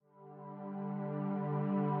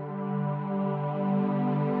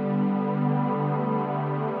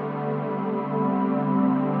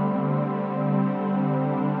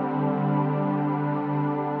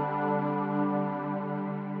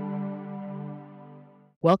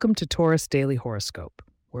Welcome to Taurus Daily Horoscope,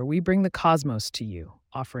 where we bring the cosmos to you,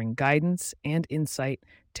 offering guidance and insight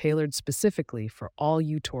tailored specifically for all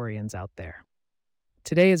you Taurians out there.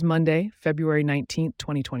 Today is Monday, February 19th,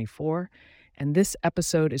 2024, and this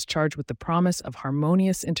episode is charged with the promise of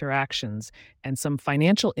harmonious interactions and some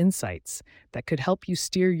financial insights that could help you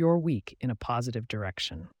steer your week in a positive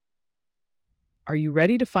direction. Are you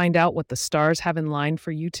ready to find out what the stars have in line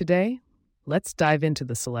for you today? Let's dive into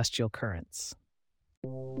the celestial currents.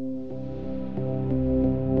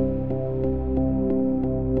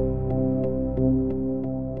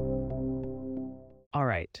 All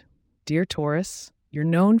right, dear Taurus, you're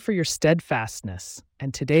known for your steadfastness,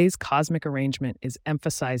 and today's cosmic arrangement is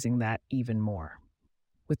emphasizing that even more.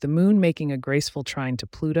 With the moon making a graceful trine to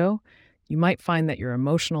Pluto, you might find that your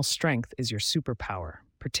emotional strength is your superpower,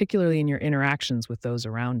 particularly in your interactions with those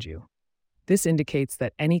around you. This indicates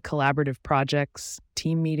that any collaborative projects,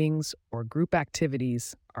 team meetings, or group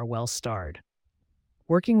activities are well starred.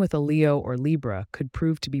 Working with a Leo or Libra could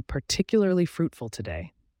prove to be particularly fruitful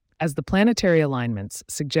today, as the planetary alignments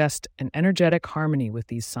suggest an energetic harmony with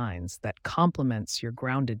these signs that complements your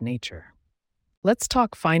grounded nature. Let's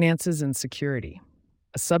talk finances and security,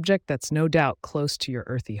 a subject that's no doubt close to your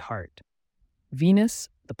earthy heart. Venus,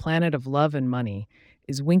 the planet of love and money,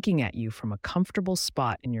 is winking at you from a comfortable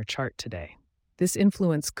spot in your chart today. This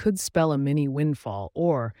influence could spell a mini windfall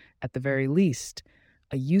or, at the very least,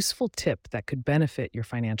 a useful tip that could benefit your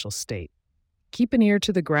financial state. Keep an ear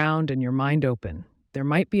to the ground and your mind open. There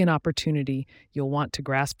might be an opportunity you'll want to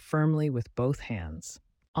grasp firmly with both hands.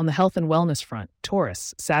 On the health and wellness front,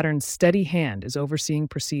 Taurus, Saturn's steady hand is overseeing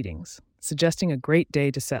proceedings, suggesting a great day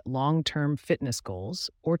to set long-term fitness goals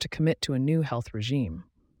or to commit to a new health regime.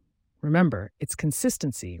 Remember, it's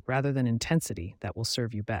consistency rather than intensity that will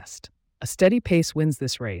serve you best. A steady pace wins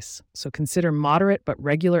this race, so consider moderate but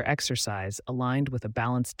regular exercise aligned with a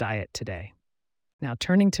balanced diet today. Now,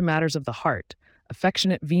 turning to matters of the heart,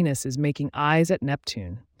 affectionate Venus is making eyes at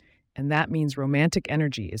Neptune, and that means romantic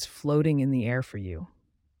energy is floating in the air for you.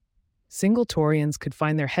 Single Taurians could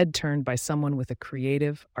find their head turned by someone with a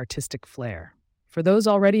creative, artistic flair. For those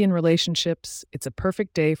already in relationships, it's a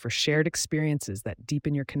perfect day for shared experiences that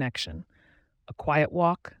deepen your connection. A quiet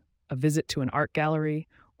walk, a visit to an art gallery,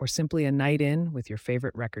 or simply a night in with your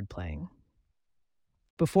favorite record playing.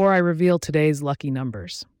 Before I reveal today's lucky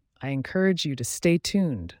numbers, I encourage you to stay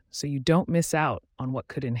tuned so you don't miss out on what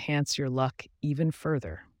could enhance your luck even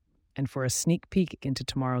further, and for a sneak peek into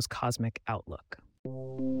tomorrow's cosmic outlook.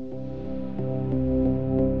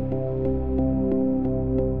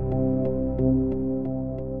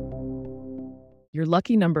 Your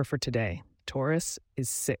lucky number for today, Taurus, is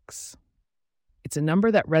 6. It's a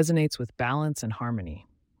number that resonates with balance and harmony,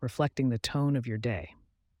 reflecting the tone of your day.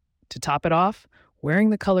 To top it off, wearing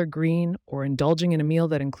the color green or indulging in a meal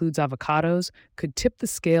that includes avocados could tip the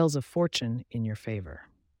scales of fortune in your favor.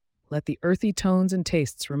 Let the earthy tones and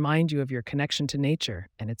tastes remind you of your connection to nature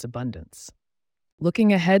and its abundance.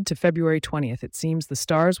 Looking ahead to February 20th, it seems the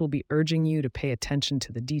stars will be urging you to pay attention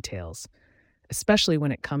to the details, especially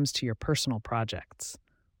when it comes to your personal projects.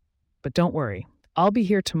 But don't worry, I'll be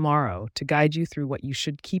here tomorrow to guide you through what you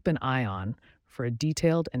should keep an eye on for a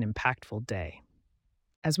detailed and impactful day.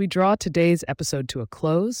 As we draw today's episode to a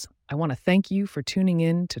close, I want to thank you for tuning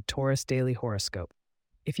in to Taurus Daily Horoscope.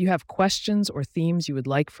 If you have questions or themes you would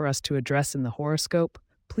like for us to address in the horoscope,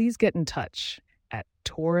 please get in touch at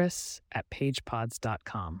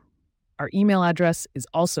taurus@pagepods.com. Our email address is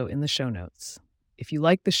also in the show notes. If you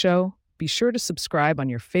like the show, be sure to subscribe on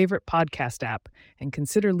your favorite podcast app and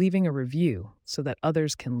consider leaving a review so that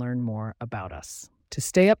others can learn more about us. To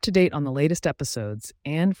stay up to date on the latest episodes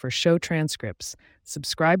and for show transcripts,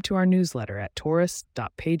 subscribe to our newsletter at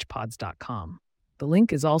taurus.pagepods.com. The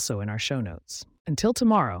link is also in our show notes. Until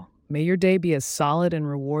tomorrow, may your day be as solid and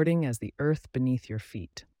rewarding as the earth beneath your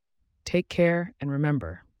feet. Take care and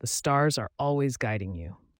remember, the stars are always guiding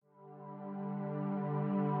you.